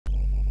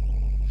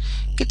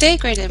Good day,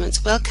 grade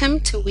 11s. Welcome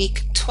to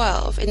week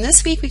 12. In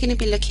this week, we're going to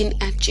be looking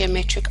at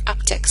geometric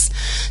optics.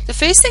 The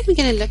first thing we're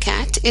going to look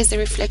at is the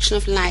reflection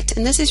of light,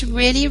 and this is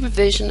really a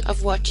revision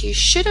of what you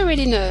should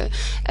already know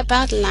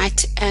about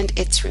light and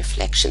its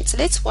reflection. So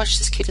let's watch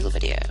this cute little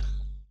video.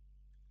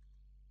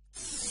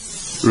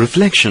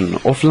 Reflection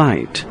of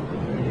light.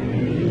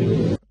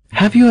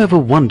 Have you ever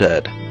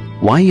wondered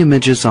why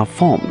images are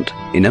formed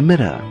in a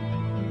mirror?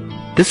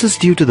 This is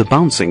due to the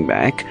bouncing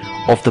back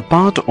of the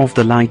part of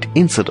the light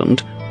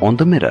incident on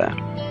the mirror.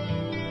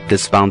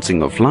 This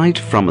bouncing of light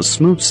from a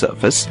smooth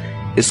surface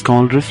is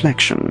called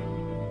reflection.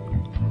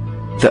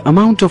 The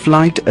amount of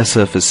light a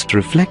surface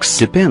reflects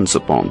depends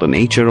upon the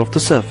nature of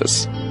the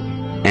surface,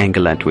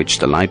 angle at which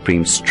the light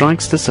beam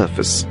strikes the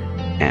surface,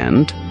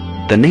 and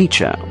the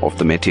nature of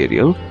the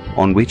material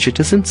on which it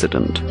is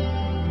incident.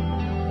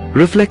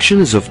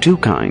 Reflection is of two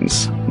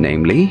kinds,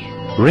 namely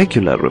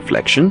regular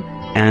reflection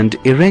and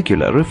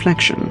irregular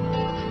reflection.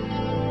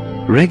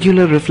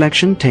 Regular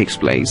reflection takes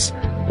place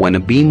when a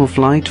beam of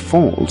light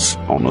falls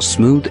on a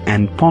smooth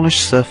and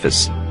polished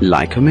surface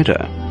like a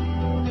mirror.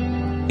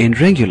 In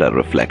regular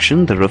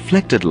reflection, the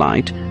reflected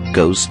light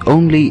goes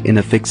only in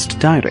a fixed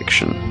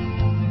direction.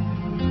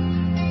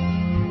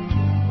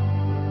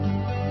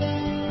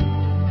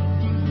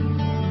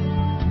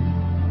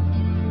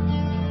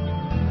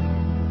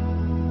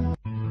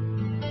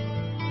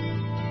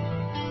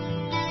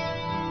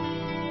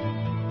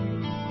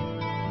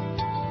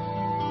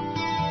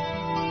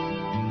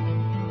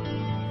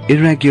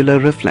 Irregular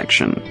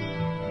reflection.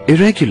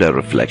 Irregular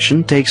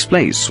reflection takes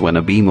place when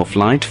a beam of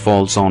light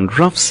falls on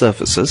rough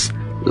surfaces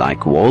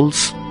like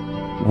walls,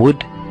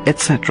 wood,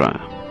 etc.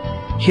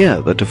 Here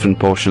the different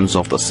portions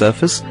of the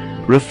surface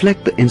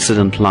reflect the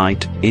incident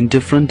light in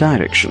different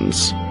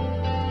directions.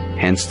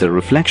 Hence the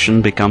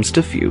reflection becomes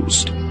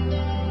diffused.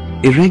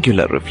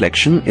 Irregular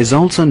reflection is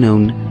also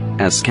known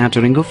as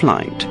scattering of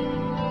light.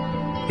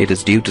 It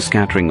is due to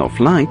scattering of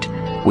light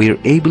we are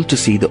able to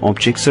see the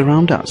objects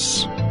around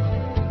us.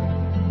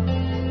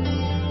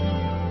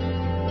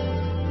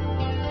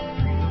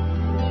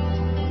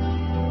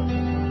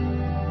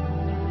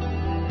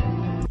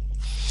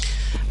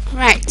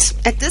 Right,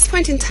 at this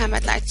point in time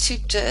I'd like to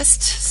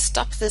just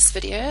stop this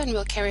video and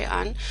we'll carry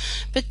on.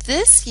 But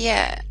this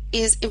here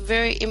is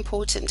very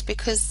important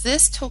because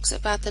this talks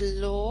about the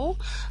law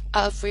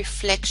of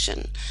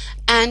reflection.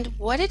 And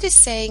what it is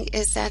saying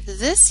is that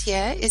this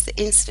here is the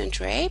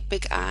incident ray,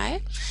 big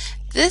I.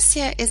 This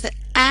here is the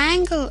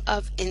angle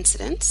of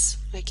incidence,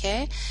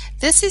 okay?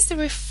 This is the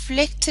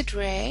reflected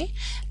ray,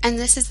 and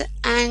this is the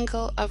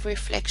angle of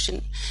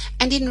reflection.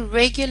 And in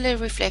regular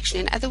reflection,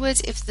 in other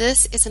words, if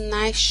this is a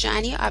nice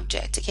shiny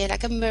object, okay,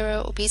 like a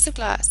mirror or piece of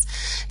glass,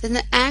 then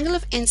the angle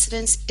of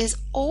incidence is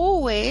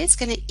always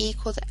going to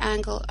equal the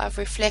angle of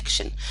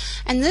reflection.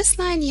 And this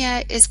line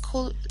here is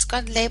called, it's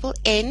got label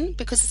N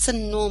because it's a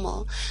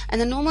normal, and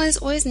the normal is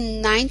always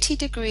 90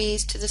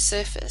 degrees to the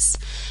surface.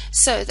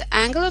 So the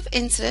angle of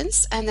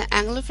incidence and the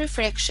angle of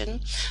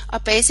reflection are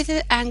basically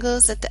the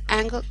angles that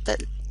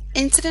the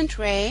incident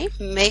ray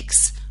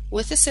makes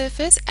with the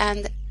surface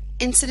and the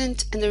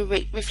incident and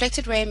the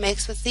reflected ray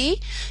makes with the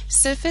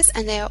surface,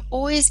 and they are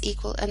always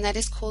equal, and that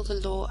is called the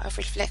law of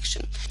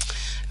reflection.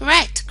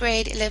 Right,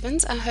 grade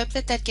 11s, I hope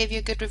that gave you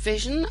a good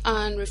revision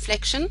on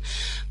reflection,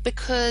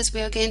 because we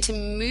are going to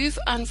move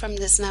on from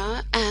this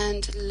now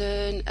and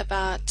learn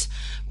about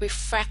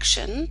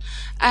refraction.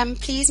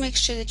 Please make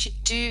sure that you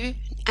do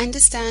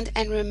understand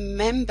and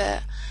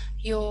remember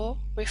your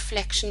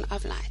reflection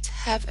of light.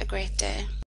 Have a great day.